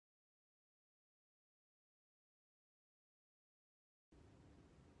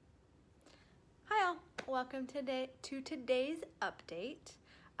welcome to today's update.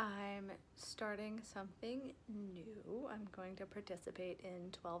 I'm starting something new. I'm going to participate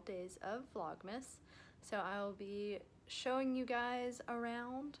in 12 Days of Vlogmas. So I'll be showing you guys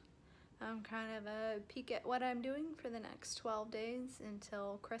around, kind of a peek at what I'm doing for the next 12 days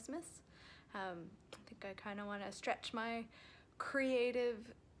until Christmas. I think I kind of want to stretch my creative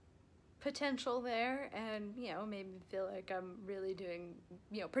potential there and, you know, maybe feel like I'm really doing,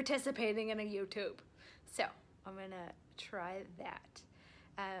 you know, participating in a YouTube. So I'm gonna try that.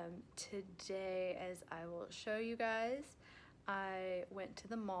 Today, as I will show you guys, I went to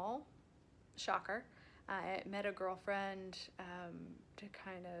the mall. Shocker. I met a girlfriend to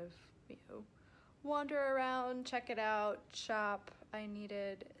kind of, you know, wander around, check it out, shop. I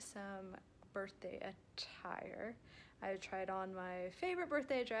needed some birthday attire. I tried on my favorite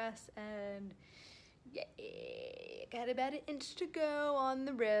birthday dress and yay, got about an inch to go on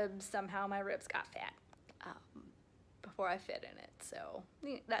the ribs. Somehow my ribs got fat before I fit in it, so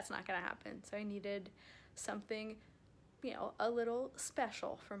that's not gonna happen. So I needed something, you know, a little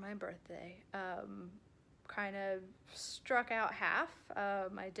special for my birthday. Kind of struck out half.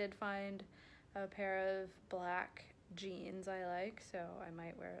 I did find a pair of black jeans I like, so I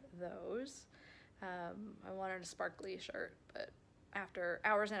might wear those. I wanted a sparkly shirt, but after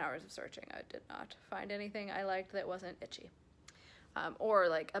hours and hours of searching, I did not find anything I liked that wasn't itchy. Or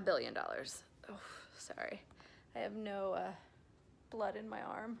like $1 billion. Oh, sorry. I have no blood in my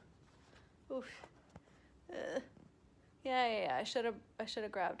arm. Oof. Yeah. I should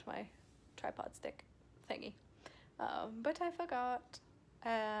have grabbed my tripod stick thingy, but I forgot.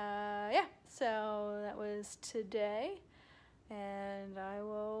 Yeah. So that was today, and I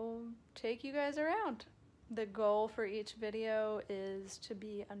will take you guys around. The goal for each video is to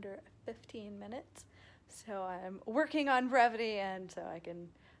be under 15 minutes. So I'm working on brevity, and so I can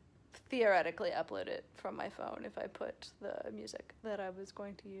theoretically upload it from my phone if I put the music that I was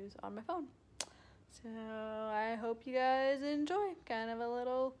going to use on my phone. So I hope you guys enjoy. Kind of a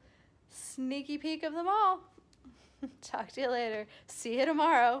little sneaky peek of them all. Talk to you later. See you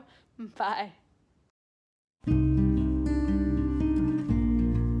tomorrow. Bye.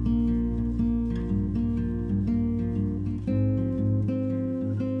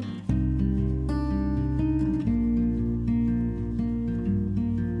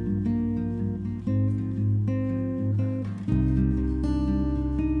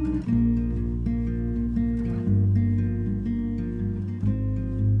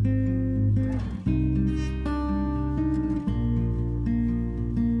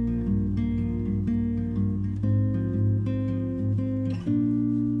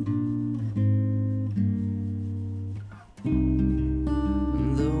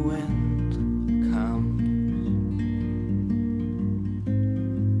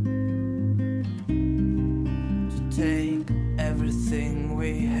 Take everything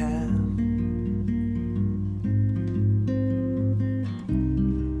we have,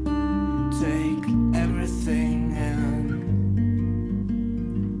 take everything and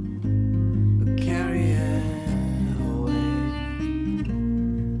carry it away.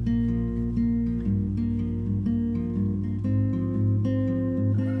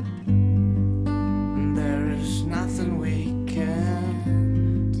 There is nothing we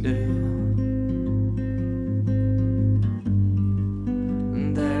can do.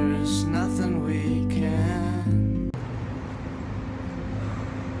 Nothing we can.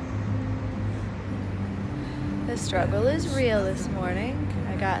 The struggle is real this morning.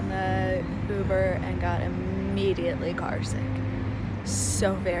 I got in the Uber and got immediately car sick.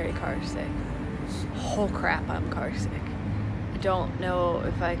 So very car sick. Oh crap, I'm car sick. I don't know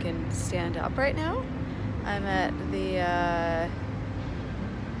if I can stand up right now. I'm at the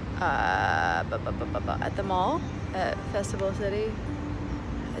at the mall at Festival City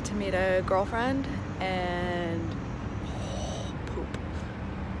to meet a girlfriend, and poop.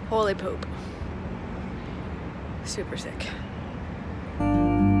 Holy poop. Super sick.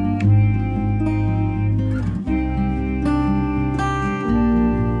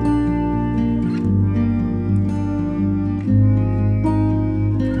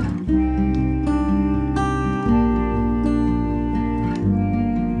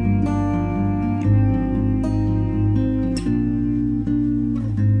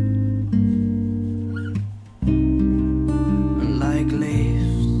 Like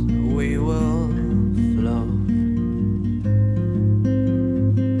leaves, we will float.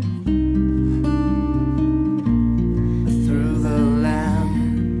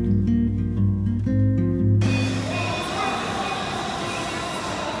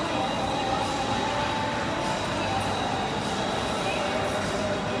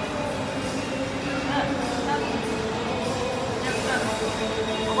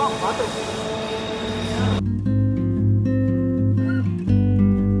 There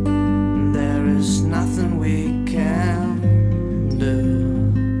is nothing we can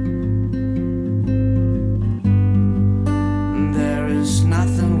do. There is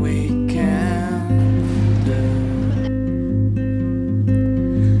nothing we can do.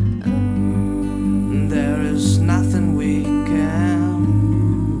 There is nothing we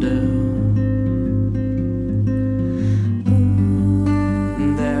can do.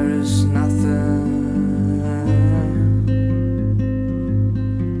 There is nothing.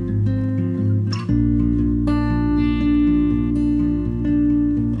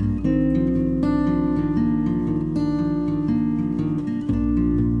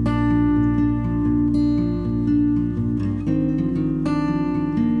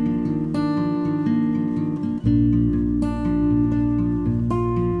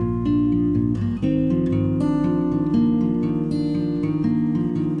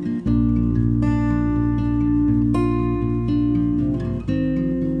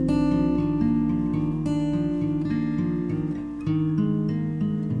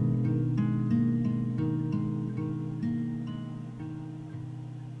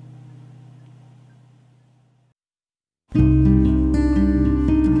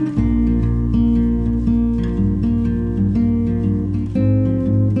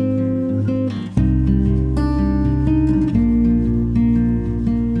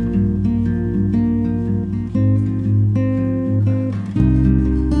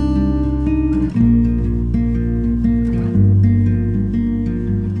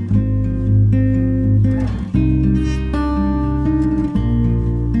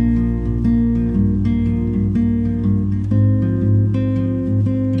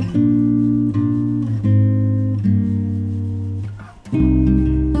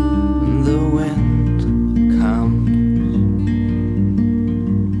 The wind comes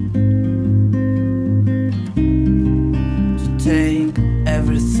to take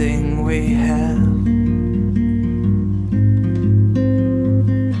everything we have.